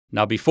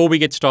Now, before we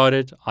get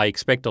started, I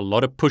expect a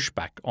lot of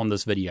pushback on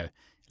this video.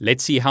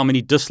 Let's see how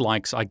many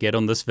dislikes I get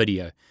on this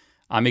video.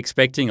 I'm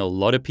expecting a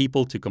lot of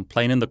people to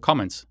complain in the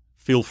comments.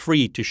 Feel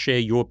free to share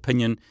your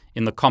opinion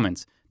in the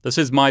comments. This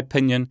is my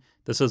opinion.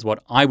 This is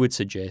what I would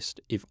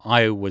suggest if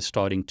I was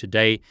starting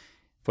today.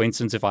 For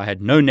instance, if I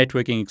had no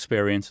networking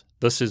experience,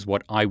 this is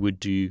what I would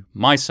do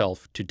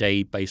myself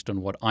today based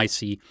on what I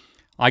see.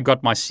 I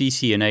got my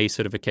ccna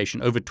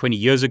certification over 20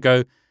 years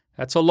ago.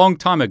 That's a long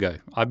time ago.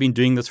 I've been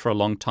doing this for a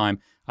long time.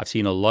 I've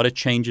seen a lot of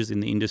changes in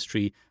the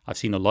industry. I've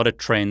seen a lot of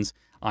trends.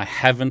 I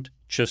haven't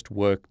just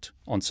worked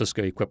on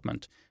Cisco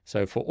equipment.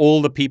 So for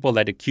all the people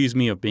that accuse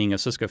me of being a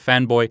Cisco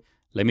fanboy,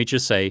 let me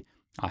just say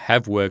I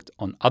have worked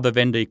on other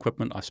vendor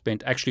equipment. I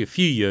spent actually a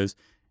few years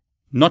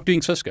not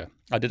doing Cisco.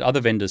 I did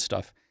other vendor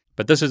stuff.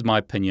 But this is my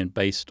opinion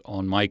based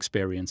on my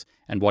experience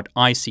and what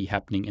I see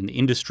happening in the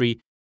industry.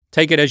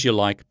 Take it as you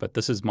like, but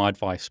this is my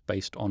advice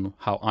based on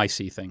how I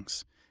see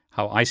things,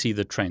 how I see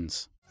the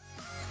trends.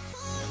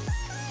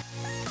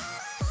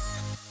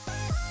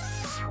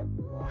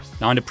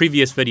 Now, in a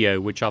previous video,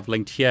 which I've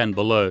linked here and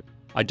below,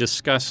 I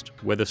discussed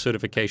whether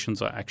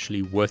certifications are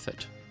actually worth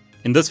it.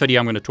 In this video,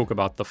 I'm going to talk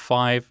about the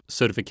 5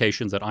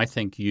 certifications that I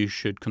think you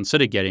should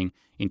consider getting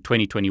in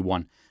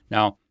 2021.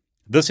 Now,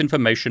 this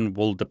information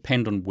will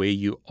depend on where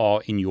you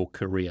are in your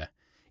career.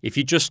 If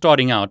you're just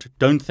starting out,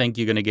 don't think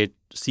you're going to get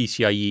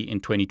ccie in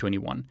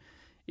 2021.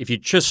 If you're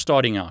just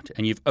starting out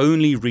and you've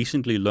only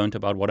recently learned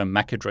about what a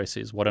MAC address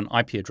is, what an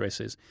IP address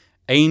is,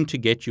 aim to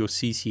get your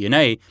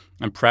ccna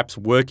and perhaps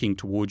working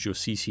towards your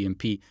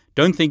ccnp.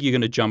 Don't think you're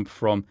going to jump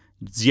from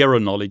zero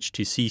knowledge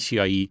to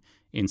ccie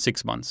in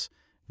 6 months.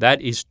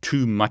 That is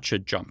too much a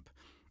jump.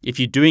 If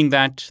you're doing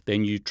that,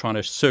 then you're trying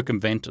to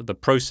circumvent the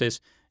process.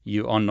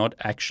 You are not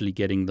actually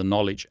getting the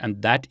knowledge.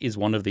 And that is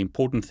one of the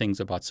important things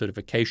about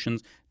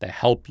certifications. They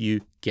help you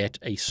get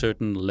a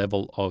certain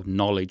level of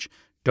knowledge.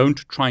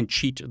 Don't try and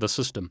cheat the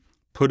system.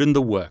 Put in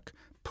the work,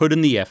 put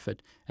in the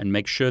effort, and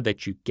make sure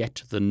that you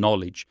get the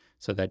knowledge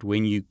so that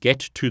when you get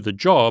to the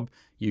job,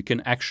 you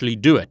can actually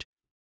do it.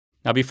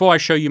 Now, before I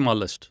show you my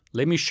list,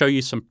 let me show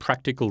you some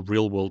practical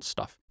real-world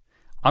stuff.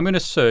 I'm going to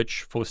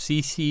search for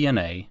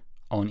ccna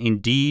on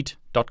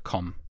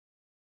Indeed.com.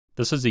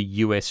 This is a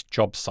US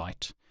job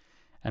site.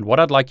 And what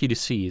I'd like you to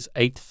see is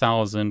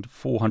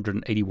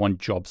 8,481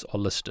 jobs are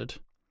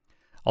listed.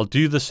 I'll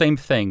do the same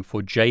thing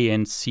for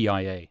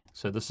jncia.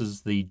 So this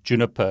is the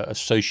Juniper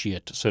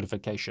Associate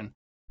certification.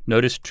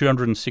 Notice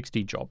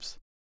 260 jobs.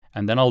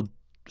 And then I'll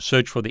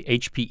search for the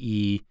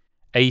HPE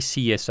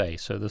ACSA.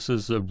 So this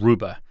is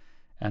Aruba.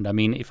 And I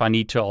mean, if I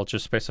need to, I'll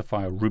just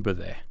specify Aruba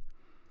there.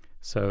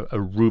 So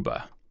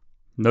Aruba.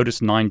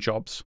 Notice 9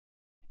 jobs.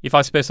 If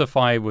I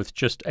specify with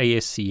just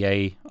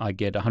ASCA, I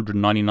get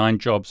 199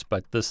 jobs,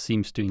 but this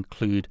seems to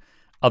include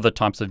other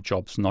types of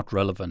jobs not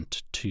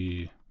relevant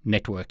to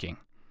networking.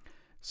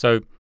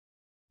 So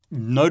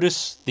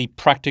notice the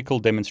practical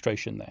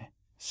demonstration there.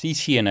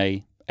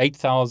 ccna,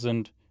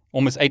 8,000,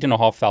 almost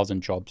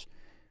 8,500 jobs.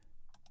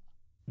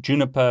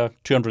 Juniper,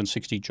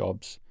 260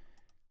 jobs.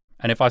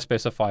 And if I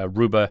specify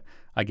Aruba,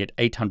 I get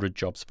 800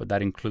 jobs, but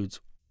that includes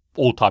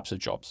all types of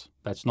jobs.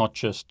 That's not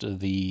just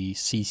the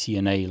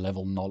ccna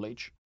level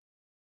knowledge.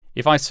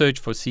 If I search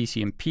for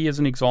ccnp as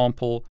an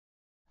example,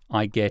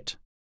 I get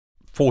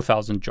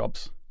 4,000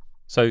 jobs.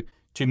 So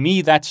to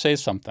me, that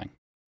says something.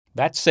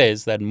 That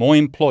says that more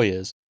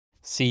employers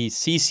see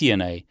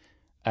ccna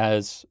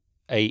as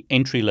an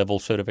entry-level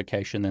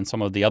certification than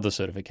some of the other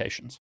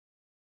certifications.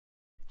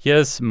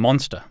 Here's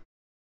Monster,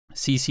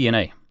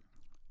 ccna,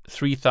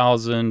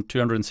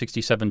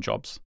 3,267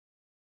 jobs.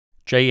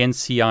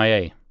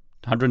 jncia,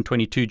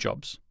 122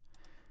 jobs.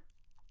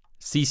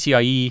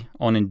 ccie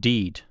on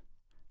Indeed,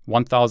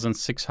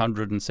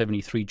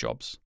 1,673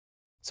 jobs.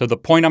 So the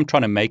point I'm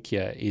trying to make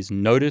here is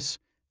notice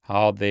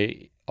how there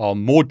are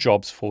more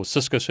jobs for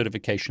Cisco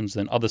certifications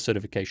than other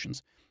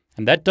certifications.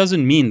 And that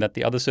doesn't mean that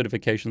the other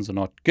certifications are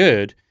not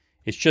good.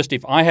 It's just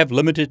if I have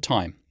limited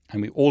time,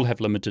 and we all have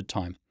limited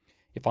time,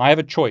 if I have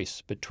a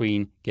choice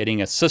between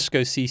getting a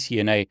Cisco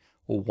ccna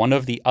or one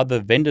of the other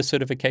vendor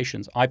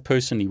certifications, I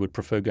personally would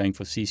prefer going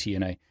for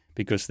ccna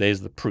because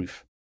there's the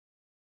proof.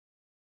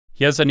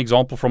 Here's an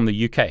example from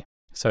the UK.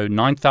 So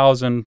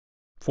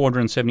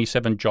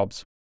 9,477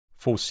 jobs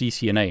for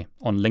ccna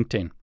on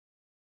LinkedIn.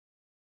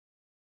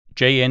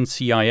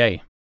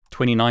 jncia,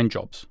 29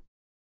 jobs.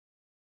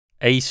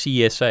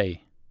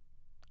 ACSA,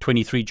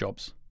 23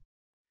 jobs.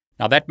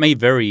 Now that may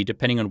vary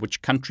depending on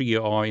which country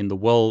you are in the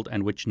world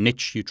and which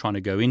niche you're trying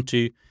to go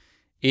into.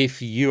 If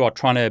you are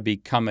trying to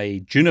become a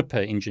Juniper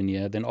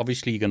engineer, then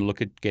obviously you're going to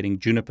look at getting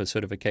Juniper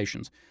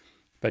certifications.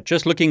 But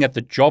just looking at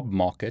the job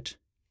market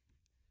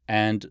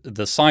and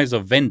the size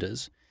of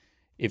vendors,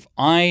 if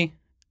I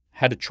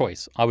had a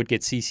choice, I would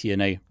get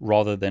ccna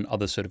rather than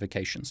other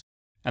certifications.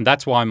 And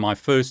that's why my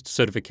first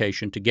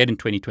certification to get in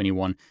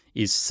 2021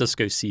 is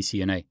Cisco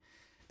ccna.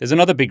 There's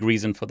another big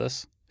reason for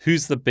this.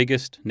 Who's the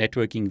biggest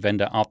networking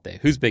vendor out there?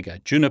 Who's bigger,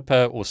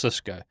 Juniper or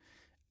Cisco?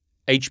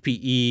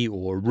 HPE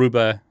or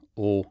Aruba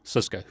or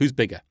Cisco? Who's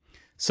bigger?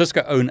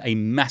 Cisco own a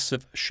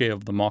massive share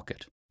of the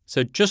market.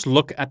 So just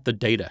look at the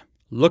data.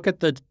 Look at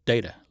the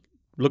data.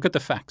 Look at the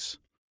facts.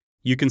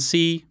 You can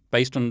see,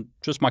 based on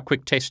just my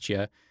quick test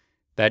here,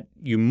 that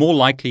you're more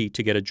likely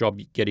to get a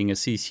job getting a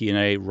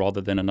ccna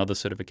rather than another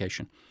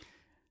certification.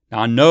 Now,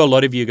 I know a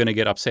lot of you are going to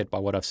get upset by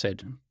what I've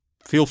said.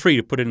 Feel free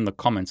to put it in the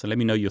comments and let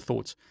me know your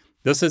thoughts.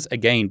 This is,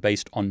 again,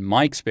 based on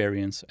my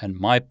experience and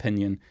my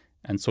opinion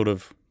and sort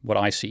of what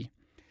I see.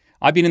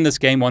 I've been in this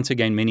game, once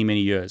again, many,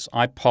 many years.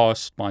 I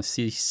passed my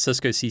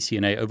Cisco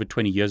CCNA over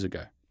 20 years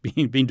ago.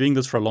 Been doing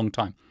this for a long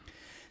time.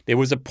 There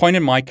was a point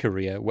in my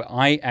career where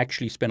I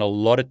actually spent a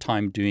lot of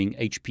time doing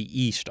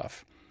HPE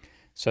stuff.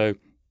 So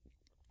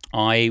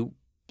I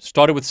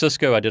started with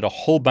Cisco. I did a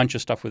whole bunch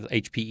of stuff with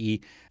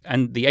HPE.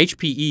 And the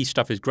HPE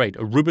stuff is great.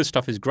 Aruba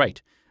stuff is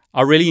great.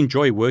 I really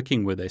enjoy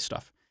working with their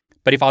stuff.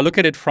 But if I look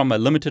at it from a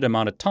limited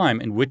amount of time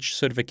and which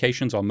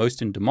certifications are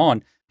most in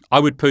demand,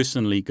 I would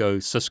personally go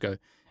Cisco.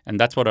 And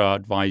that's what I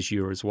advise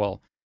you as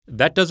well.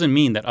 That doesn't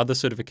mean that other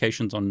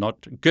certifications are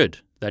not good.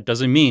 That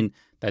doesn't mean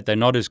that they're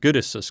not as good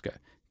as Cisco.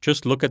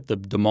 Just look at the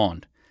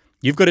demand.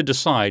 You've got to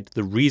decide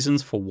the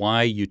reasons for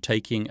why you're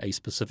taking a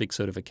specific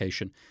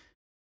certification.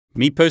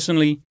 Me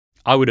personally,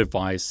 I would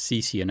advise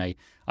CCNA.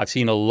 I've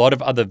seen a lot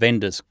of other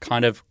vendors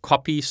kind of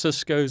copy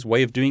Cisco's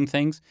way of doing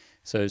things.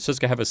 So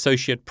Cisco have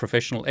Associate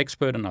Professional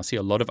Expert, and I see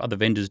a lot of other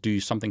vendors do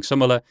something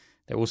similar.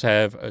 They also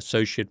have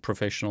Associate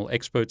Professional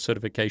Expert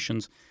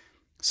certifications.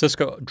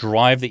 Cisco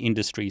drive the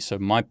industry, so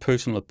my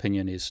personal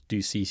opinion is do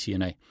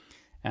CCNA.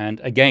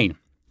 And again,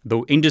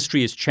 the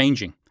industry is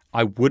changing.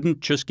 I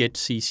wouldn't just get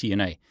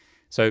CCNA.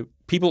 So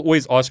people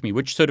always ask me,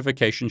 which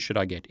certification should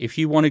I get? If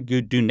you want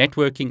to do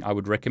networking, I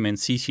would recommend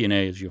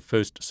CCNA as your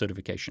first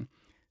certification.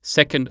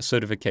 Second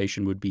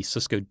certification would be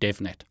Cisco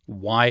DevNet.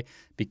 Why?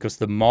 Because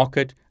the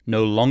market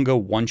no longer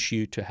wants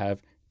you to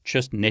have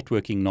just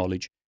networking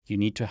knowledge. You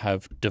need to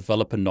have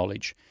developer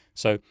knowledge.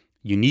 So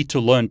you need to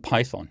learn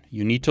Python.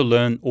 You need to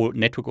learn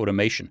network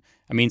automation.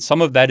 I mean,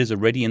 some of that is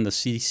already in the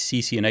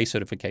CCNA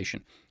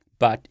certification.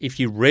 But if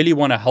you really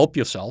want to help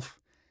yourself,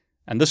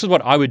 and this is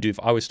what I would do if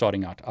I was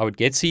starting out. I would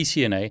get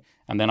CCNA,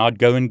 and then I'd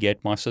go and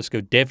get my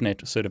Cisco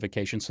DevNet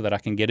certification so that I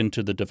can get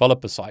into the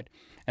developer side.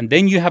 And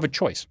then you have a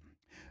choice.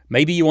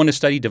 Maybe you want to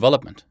study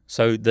development.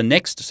 So the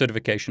next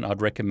certification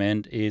I'd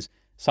recommend is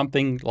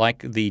something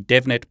like the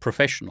DevNet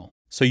Professional.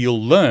 So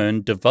you'll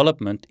learn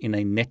development in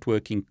a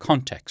networking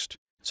context.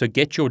 So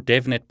get your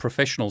DevNet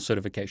Professional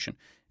certification.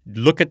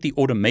 Look at the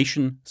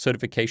automation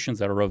certifications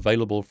that are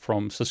available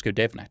from Cisco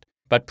DevNet.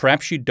 But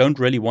perhaps you don't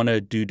really want to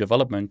do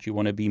development. You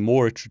want to be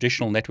more a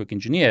traditional network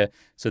engineer.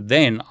 So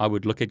then I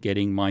would look at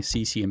getting my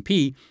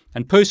ccnp.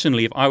 And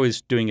personally, if I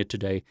was doing it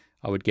today,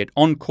 I would get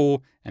Encore,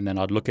 and then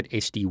I'd look at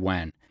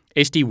SD-WAN.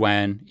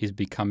 SD-WAN is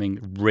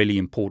becoming really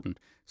important.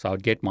 So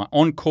I'd get my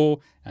Encore,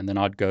 and then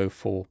I'd go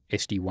for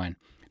SD-WAN.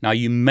 Now,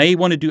 you may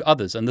want to do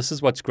others, and this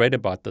is what's great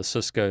about the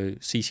Cisco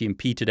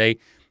CCNP today.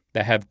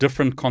 They have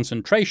different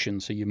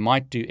concentrations, so you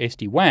might do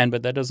SD-WAN,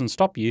 but that doesn't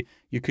stop you.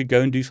 You could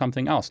go and do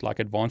something else, like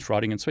advanced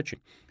routing and switching.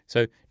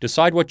 So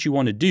decide what you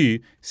want to do,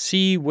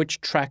 see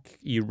which track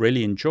you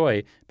really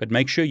enjoy, but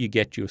make sure you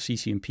get your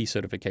CCNP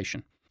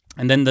certification.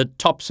 And then the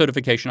top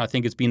certification, I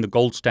think it's been the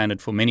gold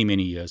standard for many,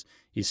 many years,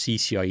 is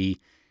ccie.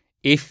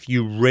 If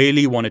you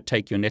really want to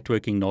take your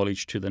networking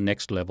knowledge to the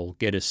next level,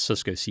 get a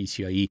Cisco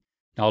ccie.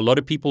 Now, a lot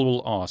of people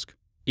will ask,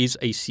 is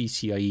a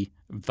ccie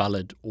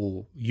valid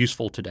or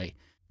useful today?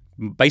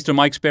 Based on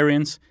my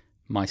experience,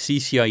 my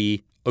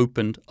ccie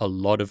opened a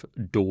lot of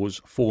doors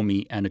for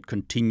me, and it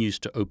continues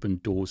to open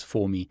doors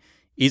for me.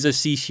 Is a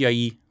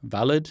ccie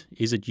valid?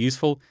 Is it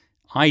useful?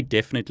 I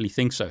definitely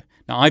think so.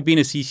 Now, I've been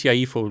a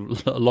ccie for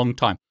a long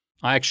time.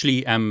 I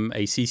actually am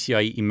a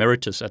ccie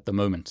emeritus at the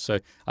moment, so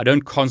I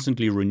don't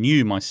constantly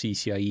renew my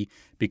ccie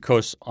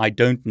because I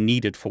don't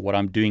need it for what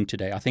I'm doing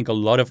today. I think a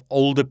lot of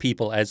older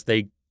people, as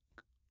they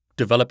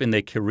develop in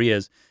their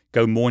careers,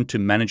 go more into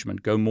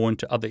management, go more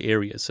into other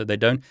areas, so they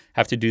don't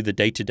have to do the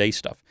day-to-day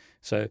stuff.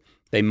 So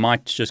they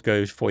might just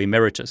go for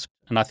emeritus.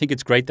 And I think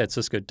it's great that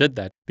Cisco did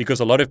that,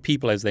 because a lot of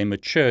people, as they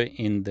mature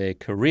in their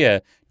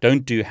career,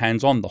 don't do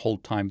hands-on the whole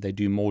time. They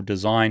do more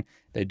design,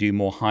 they do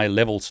more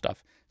high-level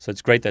stuff. So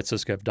it's great that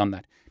Cisco have done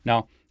that.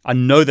 Now, I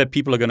know that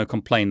people are going to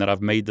complain that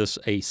I've made this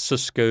a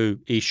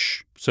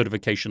Cisco-ish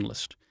certification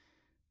list.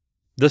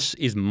 This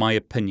is my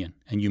opinion,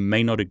 and you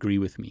may not agree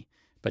with me.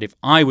 But if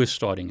I was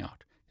starting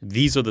out,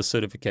 these are the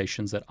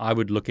certifications that I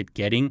would look at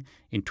getting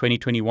in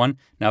 2021.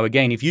 Now,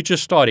 again, if you're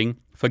just starting,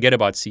 forget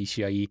about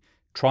ccie.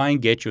 Try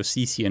and get your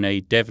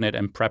CCNA, DevNet,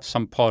 and perhaps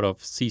some part of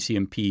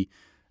CCNP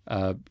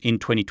in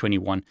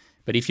 2021.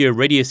 But if you're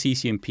already a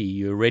CCNP,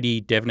 you're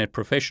already DevNet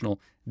professional,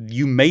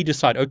 you may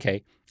decide,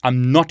 okay,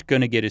 I'm not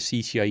going to get a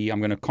CCIE. I'm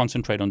going to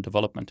concentrate on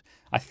development.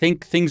 I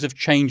think things have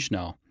changed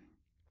now.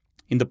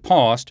 In the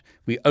past,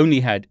 we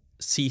only had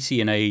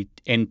ccna,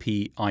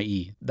 NP,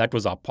 IE. That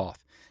was our path.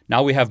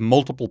 Now we have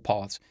multiple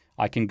paths.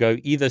 I can go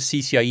either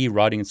CCIE,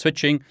 routing and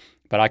switching,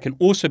 but I can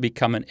also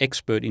become an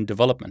expert in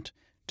development.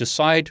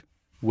 Decide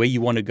where you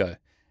want to go.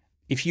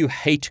 If you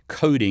hate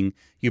coding,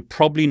 you're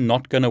probably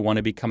not going to want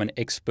to become an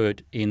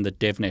expert in the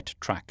DevNet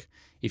track.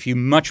 If you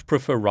much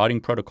prefer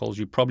routing protocols,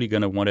 you're probably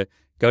going to want to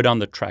go down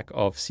the track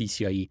of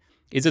ccie.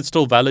 Is it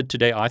still valid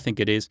today? I think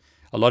it is.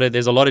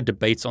 There's a lot of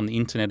debates on the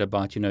internet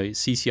about,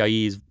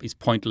 ccie is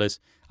pointless.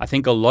 I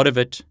think a lot of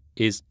it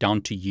is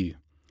down to you.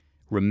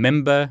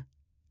 Remember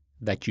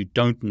that you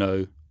don't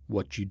know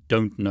what you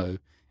don't know,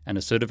 and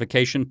a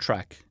certification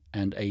track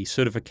and a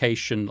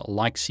certification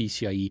like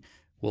ccie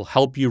will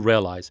help you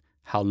realize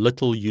how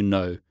little you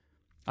know.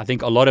 I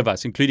think a lot of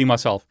us, including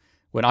myself,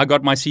 when I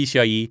got my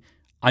ccie,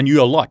 I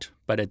knew a lot,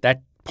 but at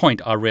that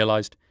point I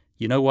realized,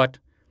 you know what?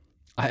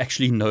 I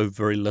actually know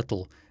very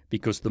little,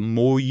 because the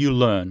more you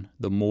learn,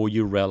 the more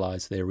you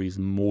realize there is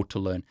more to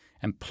learn.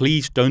 And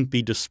please don't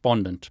be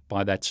despondent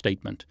by that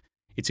statement.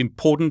 It's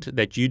important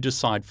that you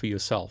decide for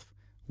yourself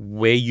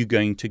where you're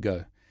going to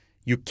go.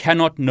 You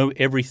cannot know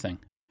everything.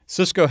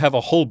 Cisco have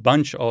a whole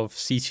bunch of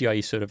ccie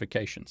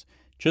certifications.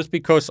 Just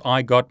because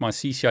I got my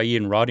ccie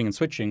in routing and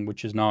switching,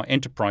 which is now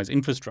enterprise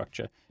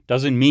infrastructure,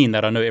 doesn't mean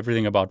that I know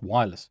everything about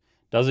wireless.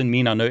 Doesn't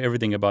mean I know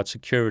everything about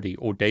security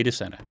or data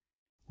center.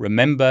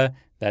 Remember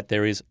that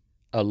there is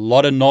a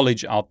lot of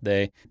knowledge out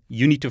there.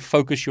 You need to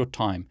focus your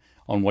time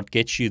on what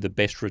gets you the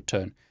best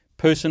return.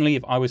 Personally,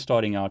 if I was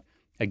starting out,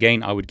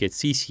 again, I would get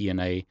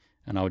ccna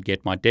and I would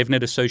get my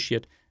devnet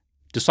associate.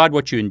 Decide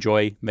what you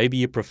enjoy. Maybe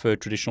you prefer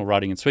traditional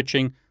routing and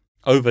switching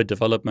over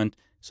development.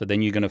 So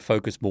then you're going to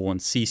focus more on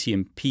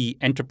ccnp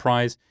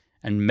enterprise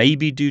and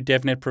maybe do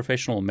devnet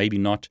professional, maybe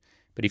not.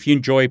 But if you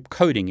enjoy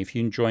coding, if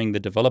you're enjoying the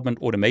development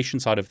automation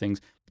side of things,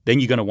 then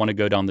you're going to want to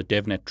go down the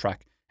devnet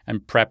track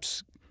and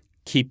perhaps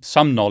keep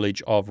some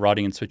knowledge of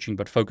routing and switching,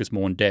 but focus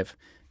more on dev.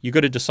 You've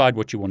got to decide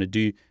what you want to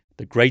do.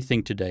 The great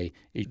thing today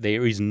is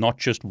there is not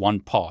just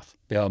one path.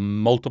 There are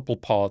multiple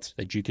paths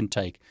that you can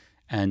take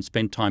and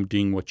spend time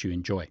doing what you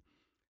enjoy.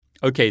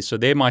 Okay, so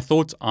there are my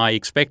thoughts. I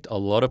expect a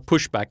lot of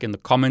pushback in the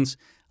comments.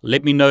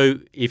 Let me know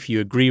if you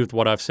agree with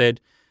what I've said.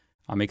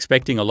 I'm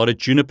expecting a lot of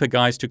Juniper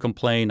guys to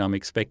complain. I'm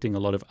expecting a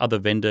lot of other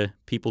vendor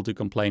people to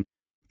complain.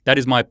 That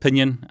is my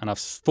opinion, and I've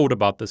thought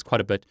about this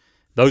quite a bit.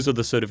 Those are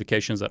the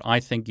certifications that I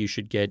think you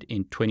should get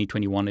in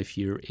 2021 if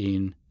you're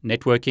in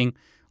networking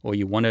or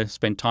you want to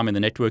spend time in the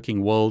networking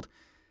world.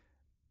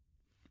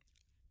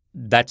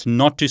 That's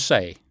not to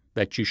say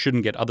that you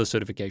shouldn't get other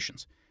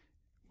certifications.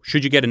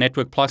 Should you get a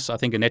Network Plus? I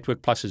think a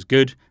Network Plus is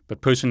good,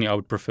 but personally I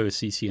would prefer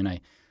ccna.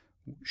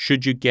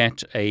 Should you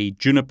get a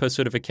Juniper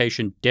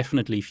certification?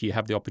 Definitely, if you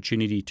have the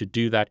opportunity to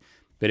do that.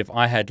 But if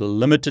I had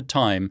limited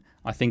time,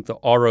 I think the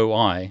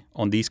ROI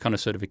on these kind of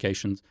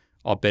certifications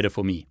are better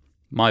for me.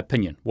 My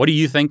opinion. What do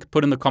you think?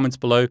 Put in the comments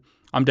below.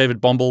 I'm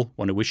David Bombal.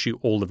 Want to wish you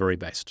all the very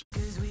best.